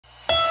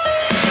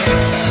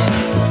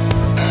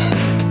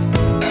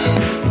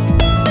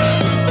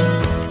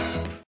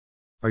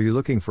Are you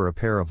looking for a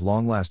pair of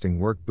long-lasting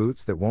work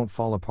boots that won't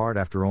fall apart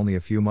after only a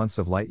few months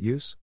of light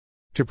use?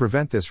 To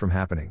prevent this from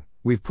happening,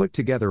 we've put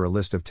together a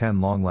list of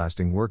 10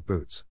 long-lasting work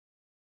boots.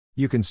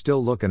 You can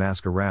still look and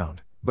ask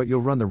around, but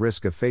you'll run the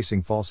risk of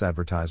facing false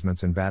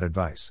advertisements and bad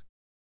advice.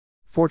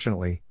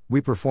 Fortunately,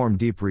 we perform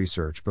deep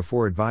research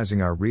before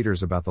advising our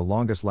readers about the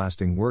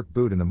longest-lasting work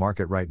boot in the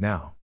market right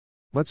now.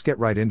 Let's get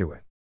right into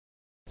it.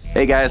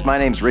 Hey guys, my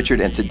name's Richard,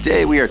 and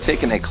today we are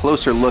taking a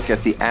closer look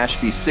at the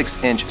Ashby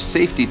 6-inch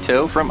safety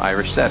toe from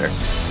Irish Setter.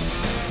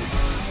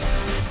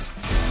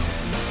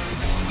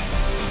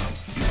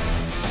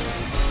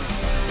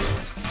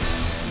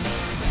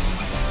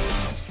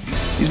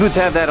 These boots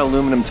have that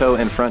aluminum toe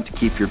in front to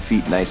keep your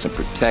feet nice and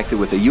protected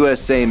with a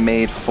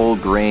USA-made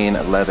full-grain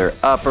leather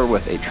upper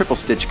with a triple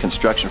stitch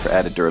construction for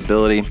added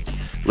durability.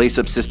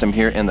 Lace-up system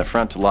here in the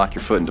front to lock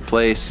your foot into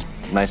place.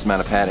 Nice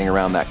amount of padding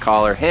around that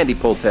collar. Handy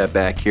pull tab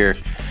back here.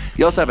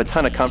 You also have a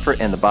ton of comfort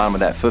in the bottom of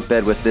that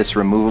footbed with this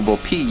removable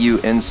PU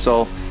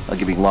insole. That'll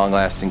give you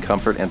long-lasting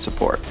comfort and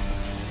support.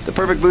 The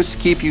perfect boots to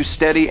keep you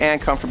steady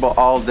and comfortable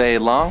all day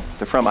long.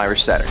 They're from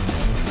Irish Setter.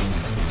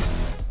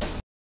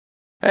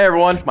 Hey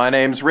everyone, my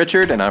name's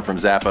Richard and I'm from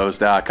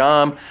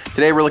Zappos.com.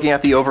 Today we're looking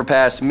at the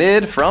Overpass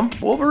Mid from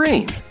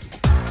Wolverine.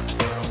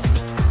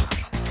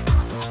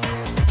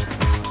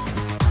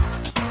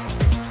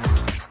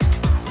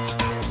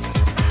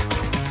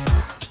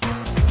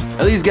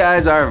 Now these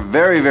guys are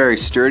very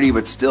sturdy,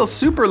 but still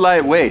super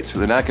lightweight, so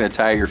they're not going to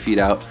tire your feet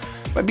out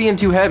by being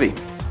too heavy.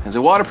 There's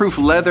a waterproof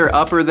leather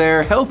upper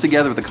there, held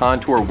together with a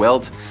contour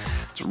welt.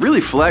 It's really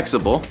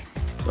flexible.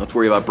 Don't have to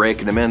worry about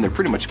breaking them in. They're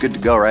pretty much good to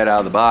go right out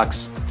of the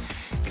box.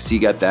 You can see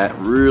you got that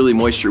really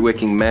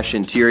moisture-wicking mesh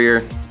interior,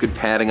 good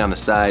padding on the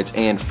sides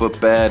and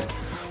footbed.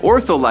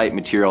 Ortholite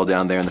material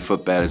down there in the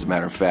footbed, as a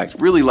matter of fact.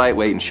 Really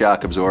lightweight and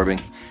shock absorbing.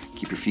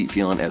 Keep your feet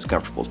feeling as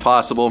comfortable as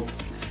possible.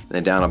 And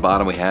then down on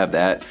bottom we have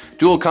that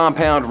dual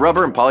compound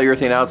rubber and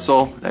polyurethane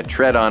outsole with that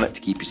tread on it to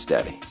keep you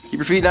steady. Keep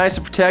your feet nice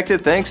and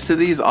protected thanks to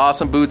these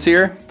awesome boots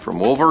here from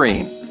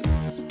Wolverine.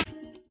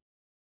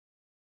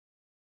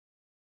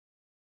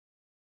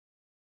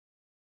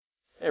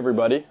 Hey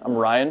everybody, I'm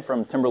Ryan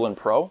from Timberland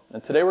Pro,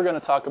 and today we're going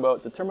to talk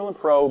about the Timberland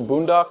Pro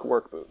Boondock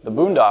work boot. The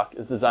Boondock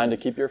is designed to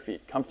keep your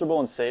feet comfortable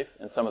and safe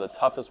in some of the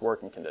toughest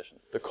working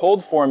conditions. The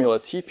cold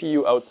formula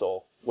TPU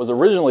outsole was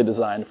originally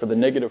designed for the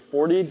negative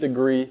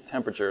 40-degree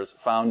temperatures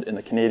found in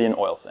the Canadian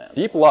oil sand.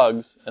 Deep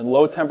lugs and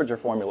low temperature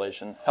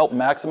formulation help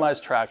maximize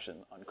traction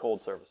on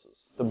cold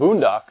surfaces. The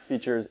Boondock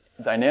features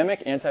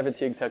dynamic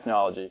anti-fatigue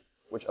technology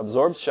which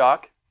absorbs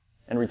shock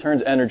and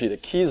returns energy to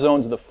key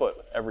zones of the foot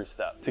with every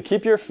step. To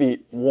keep your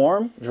feet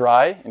warm,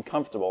 dry, and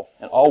comfortable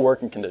in all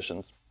working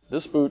conditions,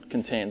 this boot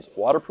contains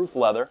waterproof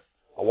leather,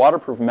 a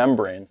waterproof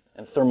membrane,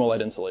 and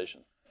thermalite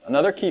insulation.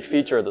 Another key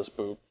feature of this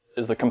boot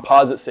is the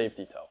composite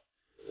safety toe.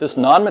 This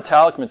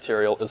non-metallic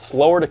material is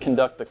slower to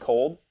conduct the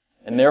cold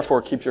and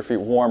therefore keeps your feet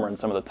warmer in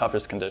some of the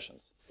toughest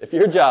conditions. If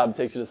your job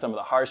takes you to some of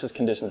the harshest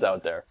conditions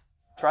out there,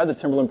 try the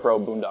Timberland Pro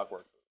Boondock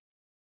work boot.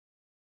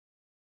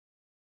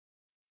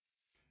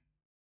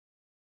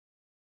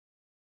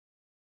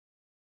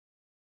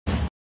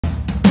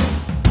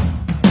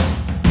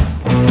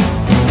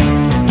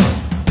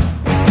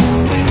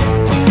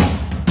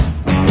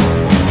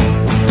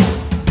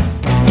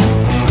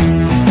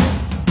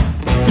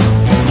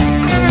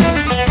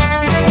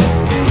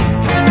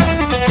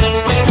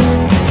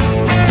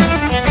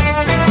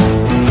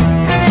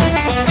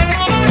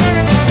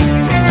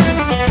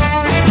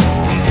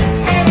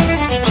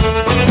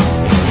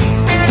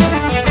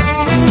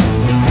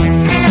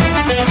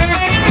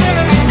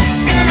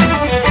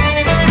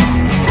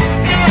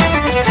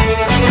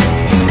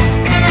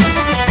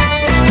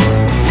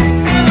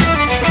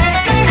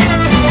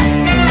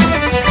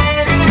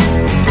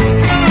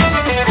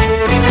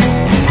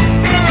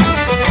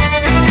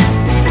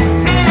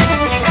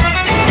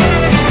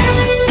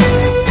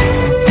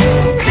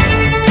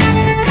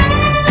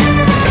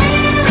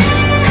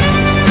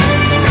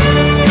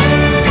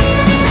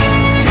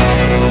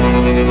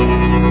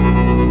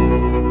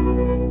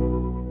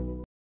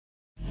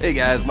 Hey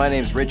guys, my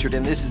name's Richard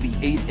and this is the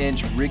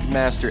 8-inch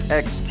Rigmaster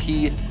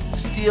XT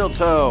Steel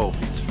Toe.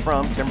 It's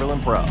from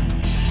Timberland Pro.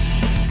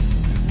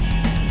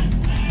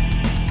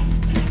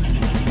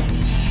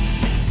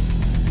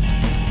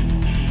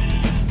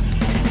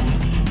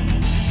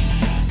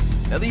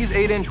 Now these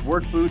 8-inch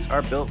work boots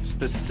are built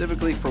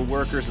specifically for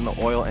workers in the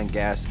oil and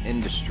gas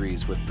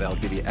industries. They'll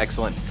give you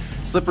excellent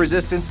slip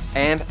resistance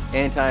and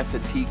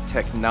anti-fatigue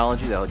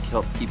technology that'll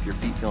help keep your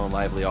feet feeling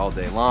lively all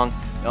day long.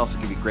 They also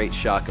give you great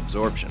shock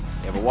absorption.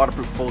 You have a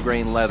waterproof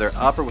full-grain leather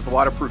upper with a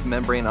waterproof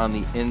membrane on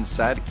the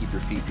inside to keep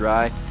your feet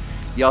dry.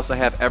 You also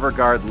have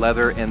Everguard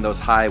leather in those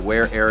high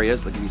wear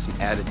areas that give you some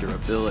added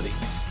durability.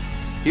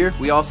 Here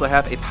we also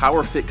have a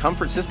power fit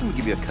comfort system to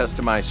give you a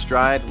customized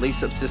stride,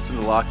 lace-up system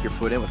to lock your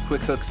foot in with quick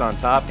hooks on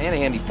top, and a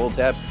handy pull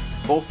tab,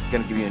 both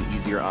going to give you an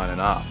easier on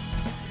and off.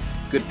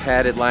 Good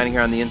padded lining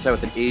here on the inside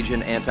with an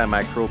agent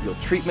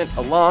antimicrobial treatment,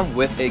 along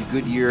with a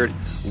Goodyear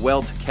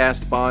welt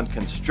cast bond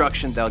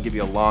construction that'll give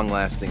you a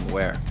long-lasting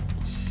wear.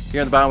 Here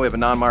on the bottom we have a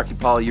non-marking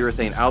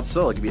polyurethane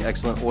outsole. It'll give you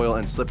excellent oil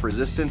and slip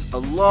resistance,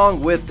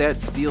 along with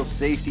that steel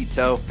safety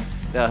toe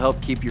that'll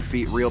help keep your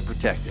feet real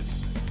protected.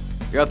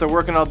 You're out there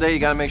working all day, you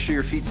gotta make sure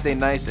your feet stay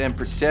nice and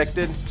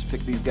protected. Just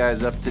pick these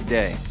guys up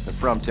today. They're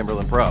from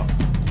Timberland Pro.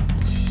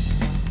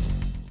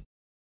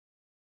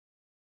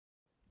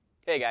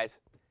 Hey guys,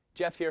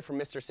 Jeff here from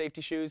Mr.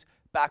 Safety Shoes,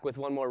 back with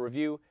one more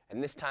review,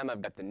 and this time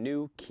I've got the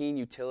new Keen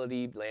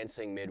Utility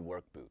Lansing Mid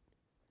Work Boot.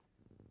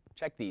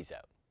 Check these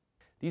out.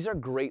 These are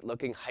great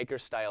looking hiker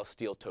style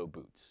steel toe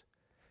boots.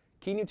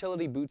 Keen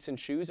Utility boots and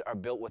shoes are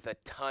built with a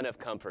ton of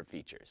comfort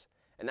features,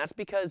 and that's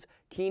because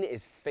Keen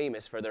is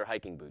famous for their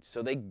hiking boots,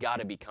 so they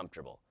gotta be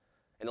comfortable.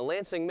 And the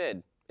Lansing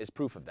Mid is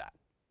proof of that.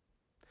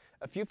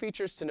 A few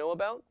features to know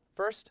about.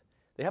 First,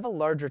 they have a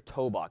larger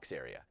toe box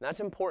area. And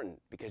that's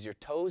important because your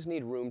toes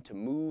need room to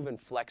move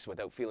and flex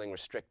without feeling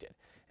restricted,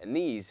 and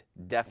these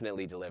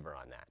definitely deliver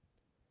on that.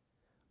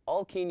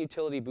 All Keen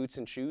Utility boots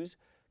and shoes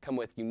come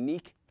with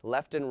unique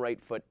left and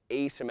right foot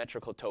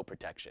asymmetrical toe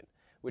protection,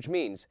 which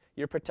means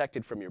you're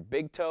protected from your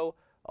big toe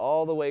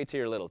all the way to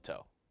your little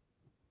toe.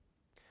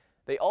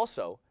 They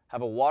also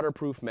have a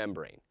waterproof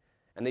membrane,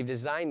 and they've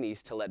designed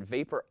these to let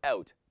vapor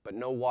out, but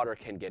no water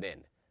can get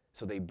in.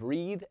 So they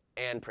breathe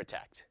and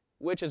protect,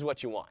 which is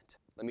what you want.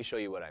 Let me show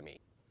you what I mean.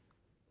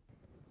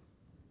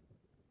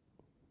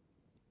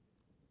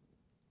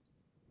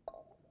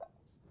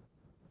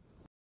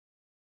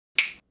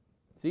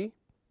 See?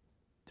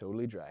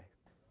 Totally dry.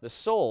 The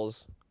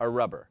soles are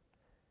rubber,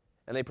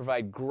 and they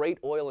provide great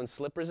oil and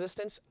slip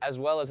resistance as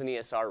well as an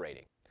ESR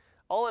rating.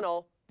 All in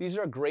all, these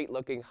are a great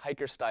looking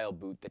hiker style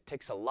boot that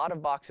ticks a lot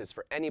of boxes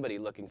for anybody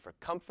looking for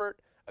comfort,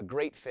 a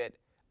great fit,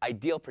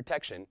 ideal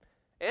protection,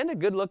 and a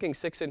good looking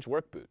 6-inch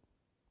work boot.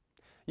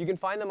 You can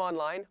find them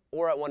online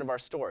or at one of our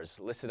stores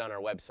listed on our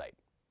website.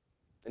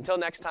 Until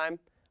next time,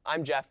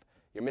 I'm Jeff,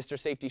 your Mr.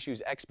 Safety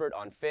Shoes expert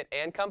on fit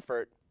and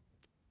comfort,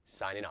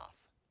 signing off.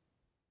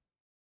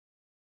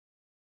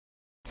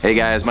 Hey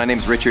guys, my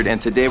name's Richard,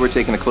 and today we're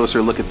taking a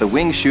closer look at the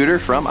Wingshooter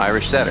from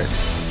Irish Setter.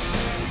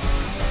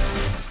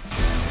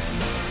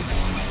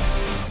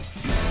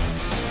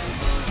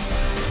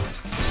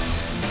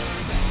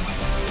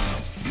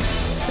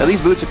 Now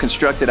these boots are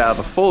constructed out of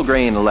a full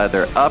grain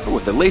leather upper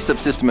with a lace-up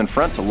system in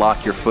front to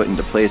lock your foot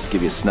into place,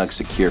 give you a snug,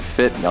 secure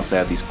fit. You also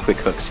have these quick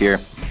hooks here.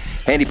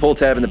 Handy pull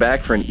tab in the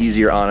back for an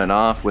easier on and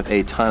off with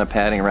a ton of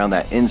padding around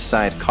that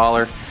inside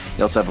collar.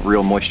 You also have a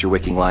real moisture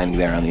wicking lining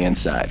there on the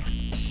inside.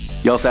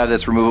 You also have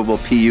this removable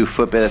PU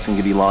footbed that's going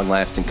to give you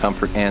long-lasting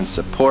comfort and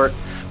support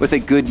with a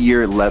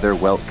Goodyear leather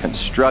welt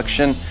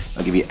construction.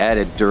 They'll give you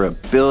added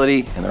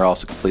durability, and they're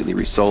also completely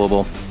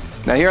resolable.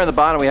 Now here on the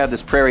bottom we have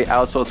this Prairie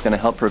outsole. It's going to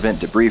help prevent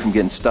debris from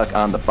getting stuck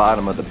on the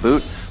bottom of the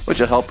boot,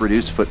 which will help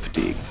reduce foot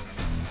fatigue.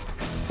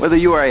 Whether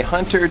you are a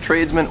hunter,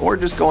 tradesman, or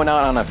just going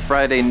out on a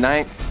Friday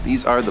night,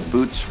 these are the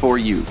boots for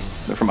you.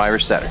 They're from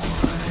Irish Setter.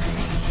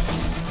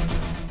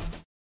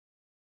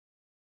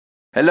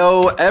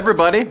 Hello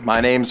everybody,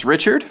 my name's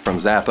Richard from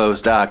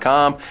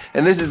Zappos.com,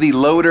 and this is the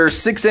Loader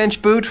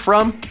 6-inch boot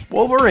from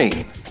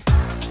Wolverine.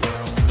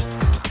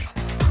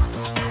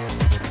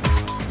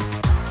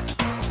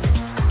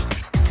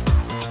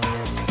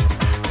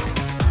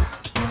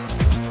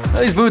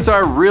 Now, these boots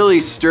are really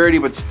sturdy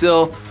but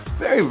still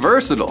very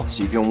versatile,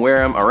 so you can wear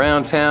them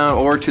around town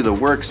or to the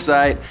work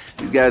site.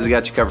 These guys have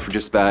got you covered for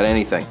just about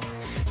anything.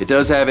 It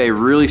does have a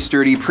really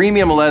sturdy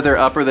premium leather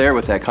upper there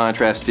with that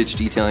contrast stitch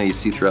detailing you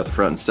see throughout the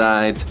front and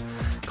sides.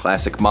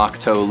 Classic mock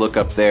toe look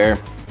up there.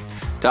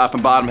 Top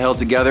and bottom held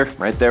together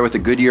right there with the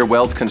Goodyear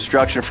welt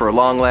construction for a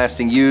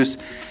long-lasting use.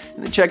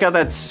 And then check out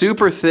that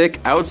super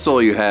thick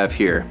outsole you have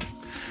here.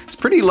 It's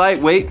pretty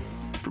lightweight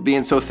for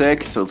being so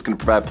thick, so it's going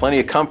to provide plenty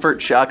of comfort,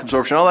 shock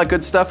absorption, all that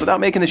good stuff without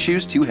making the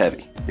shoes too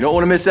heavy. You don't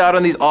want to miss out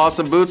on these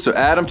awesome boots, so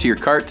add them to your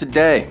cart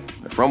today.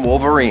 They're from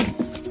Wolverine.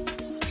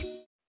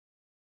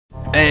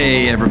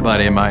 Hey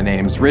everybody, my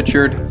name's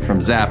Richard from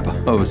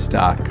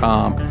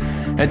Zappos.com,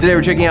 and today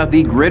we're checking out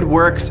the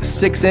Gridworks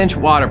 6-inch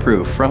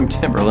waterproof from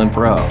Timberland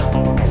Pro.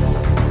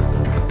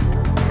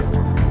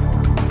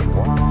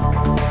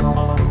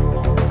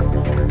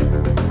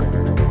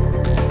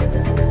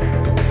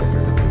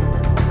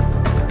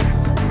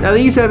 Now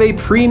these have a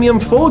premium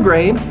full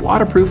grain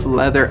waterproof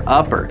leather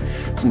upper.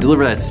 It's going to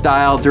deliver that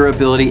style,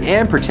 durability,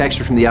 and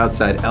protection from the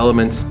outside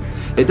elements.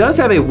 It does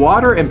have a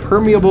water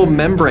impermeable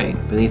membrane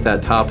beneath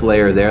that top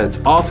layer there.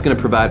 That's also going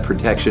to provide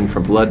protection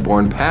from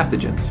bloodborne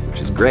pathogens, which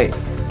is great.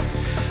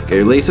 Got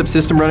your lace-up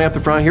system running up the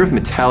front here with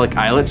metallic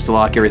eyelets to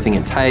lock everything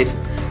in tight.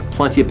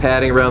 Plenty of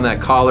padding around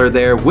that collar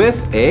there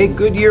with a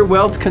Goodyear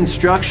welt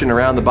construction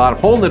around the bottom,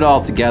 holding it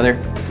all together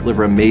to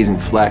deliver amazing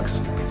flex.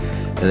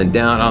 And then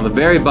down on the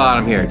very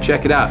bottom here,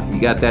 check it out.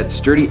 You got that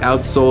sturdy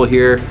outsole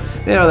here,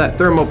 that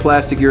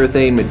thermoplastic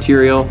urethane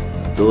material,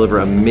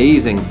 deliver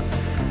amazing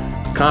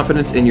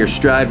confidence in your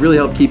stride, really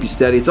help keep you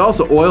steady. It's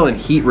also oil and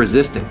heat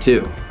resistant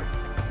too.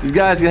 These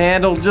guys can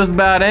handle just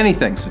about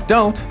anything, so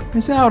don't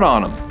miss out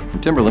on them.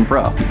 From Timberland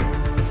Pro.